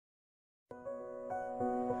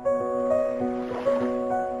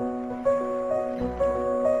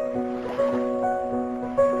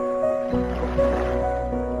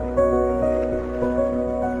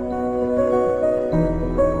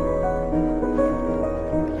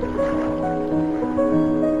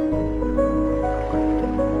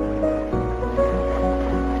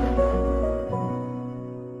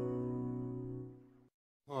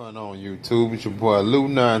YouTube? It's your boy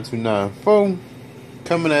Lou9294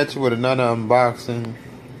 coming at you with another unboxing,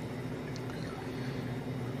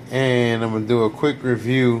 and I'm gonna do a quick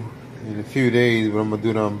review in a few days, but I'm gonna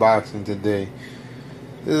do the unboxing today.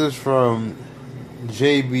 This is from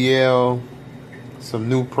JBL, some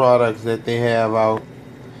new products that they have out,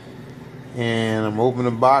 and I'm gonna open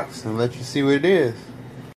the box and let you see what it is.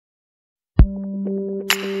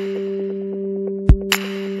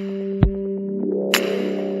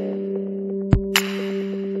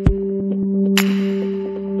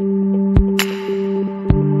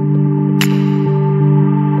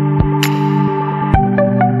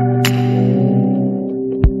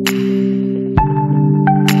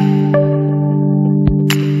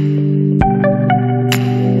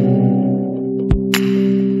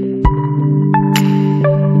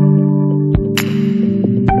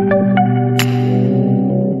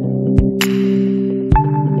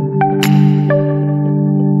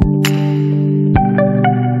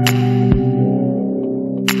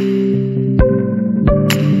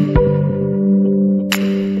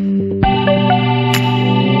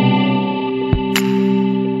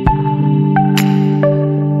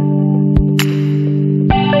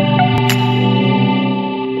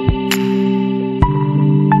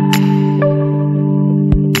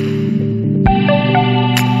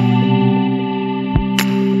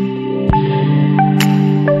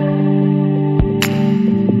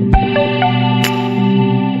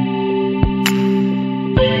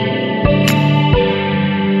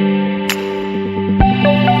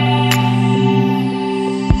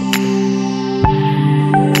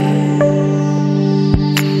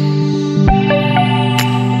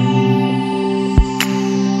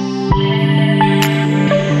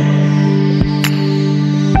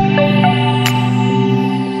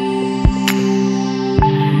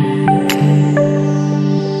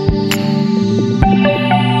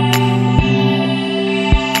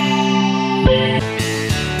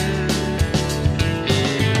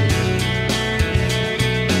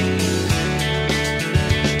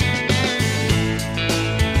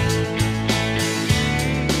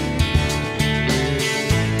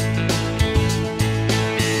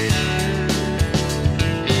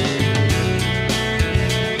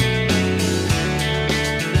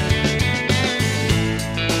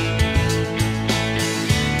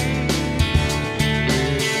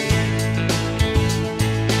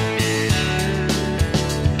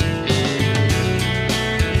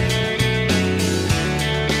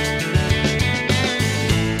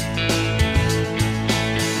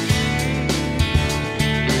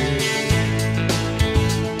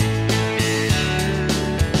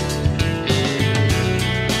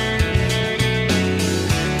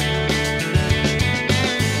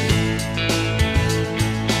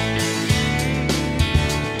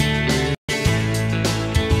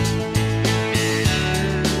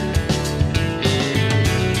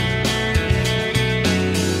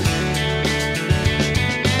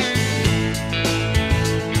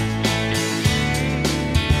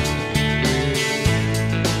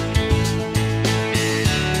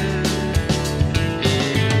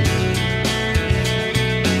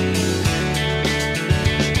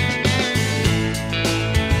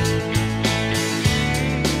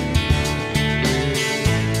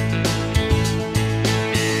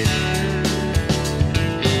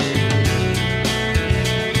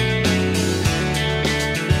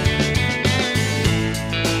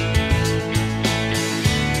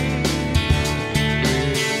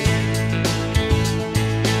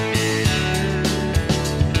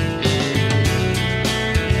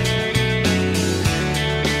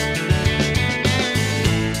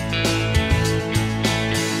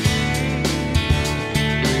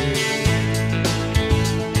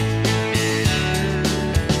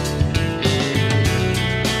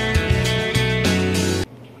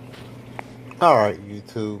 Alright,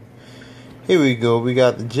 YouTube, here we go. We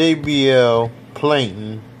got the JBL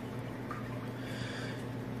Plankton,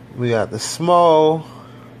 we got the small,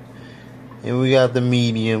 and we got the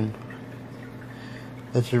medium.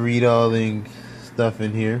 Let you read all the stuff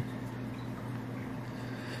in here.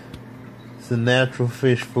 It's a natural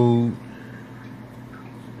fish food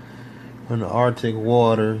from the Arctic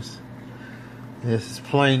waters. This is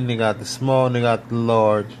plankton. They got the small and they got the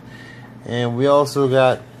large, and we also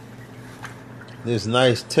got this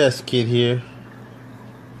nice test kit here.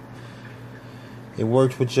 It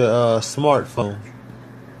works with your smartphone.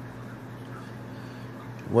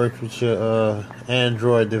 Works with your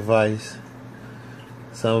Android device.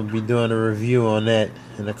 So I'm gonna be doing a review on that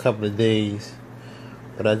in a couple of days.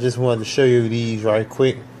 But I just wanted to show you these right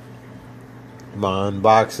quick. My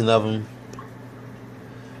unboxing of them.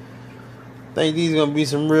 I think these are gonna be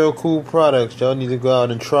some real cool products. Y'all need to go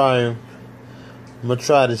out and try them. I'm gonna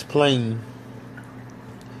try this Plankton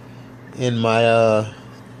in my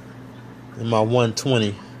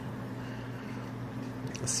 120.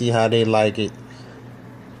 See how they like it.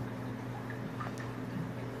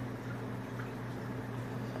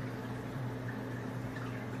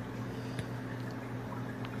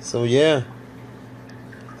 So yeah,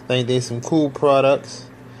 I think they some cool products.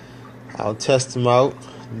 I'll test them out,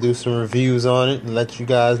 do some reviews on it, and let you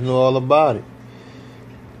guys know all about it.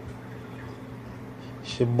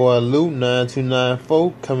 It's your boy Lou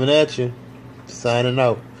 9294 coming at you, signing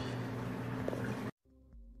out.